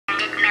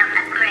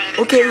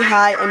Okay,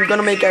 hi, I'm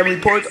gonna make a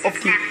report of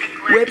the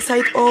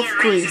website of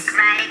Cris.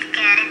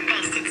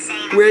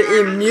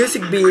 We're in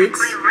music beats.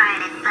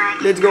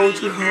 Let's go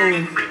to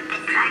home.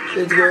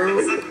 Let's go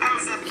here.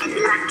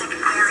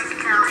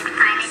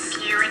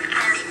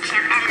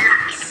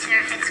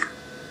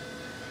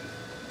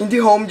 In the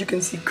home you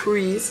can see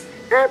Cris.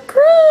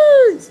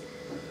 Cris!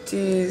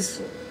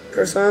 This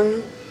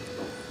person,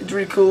 it's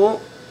really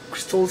cool.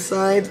 Crystal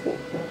side.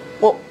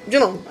 Well, you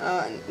know,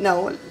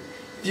 now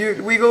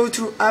we go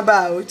to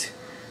about.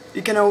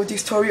 You can know the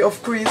story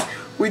of Cris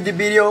with the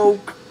video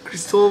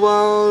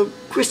Cristobal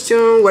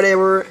question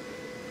whatever.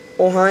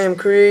 Oh hi, I'm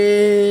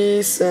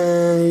Cris,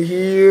 and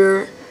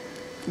here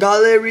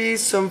gallery,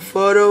 some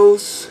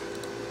photos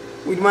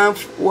with one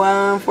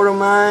photo of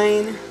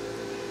mine.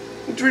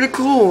 It's really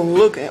cool.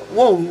 Look at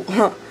whoa.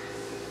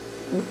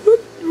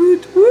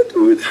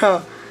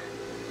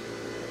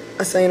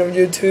 A sign of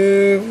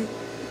YouTube.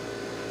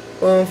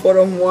 One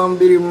photo of one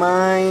video of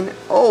mine.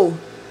 Oh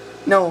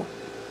no,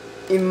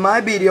 in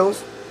my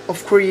videos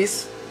of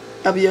Cris,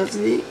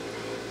 obviously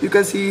you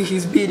can see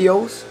his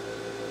videos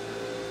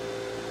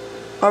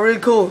are really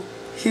cool.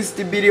 Here's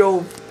the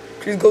video.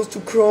 Cris goes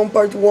to Chrome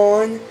part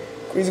 1,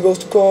 Cris goes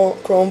to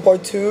Chrome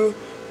part 2,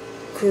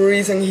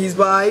 Cris and his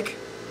bike,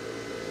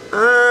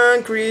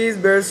 and Cris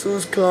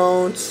versus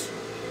clones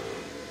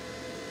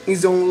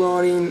is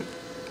downloading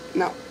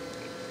now.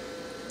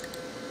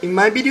 In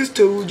my videos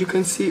too you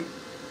can see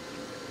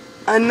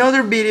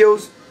another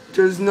videos.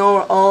 There's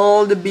not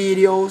all the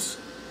videos,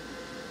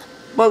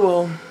 but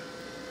well,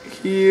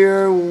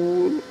 here,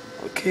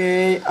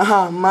 okay,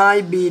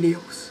 my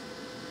videos.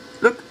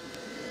 Look,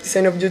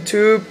 design of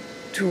YouTube,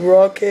 2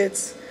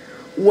 rockets,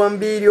 1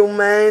 video,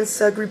 man,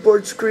 ZACK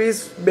reports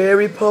Cris,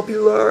 very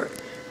popular,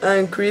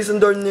 and Cris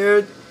and Dark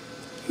Nerd,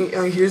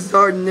 and here's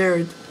Dark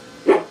Nerd.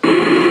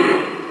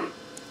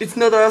 It's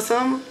not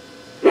awesome?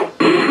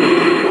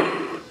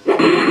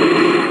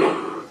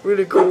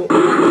 Really cool.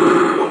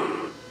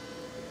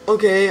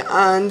 Okay,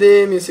 and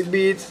the music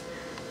beats,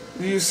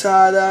 you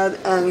saw that,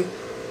 and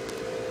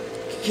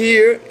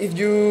here, if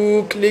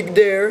you click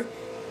there,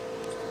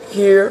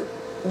 here,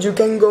 you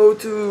can go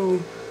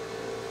to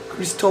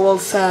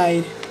Cristobal's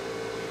side,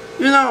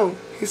 you know,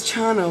 his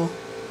channel,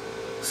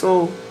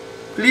 so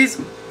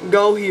please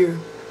go here.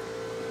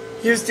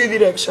 Here's the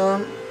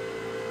direction,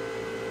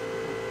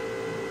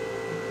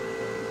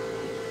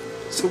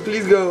 so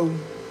please go.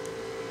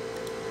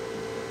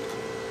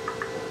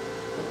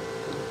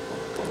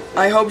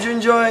 I hope you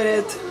enjoyed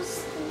it.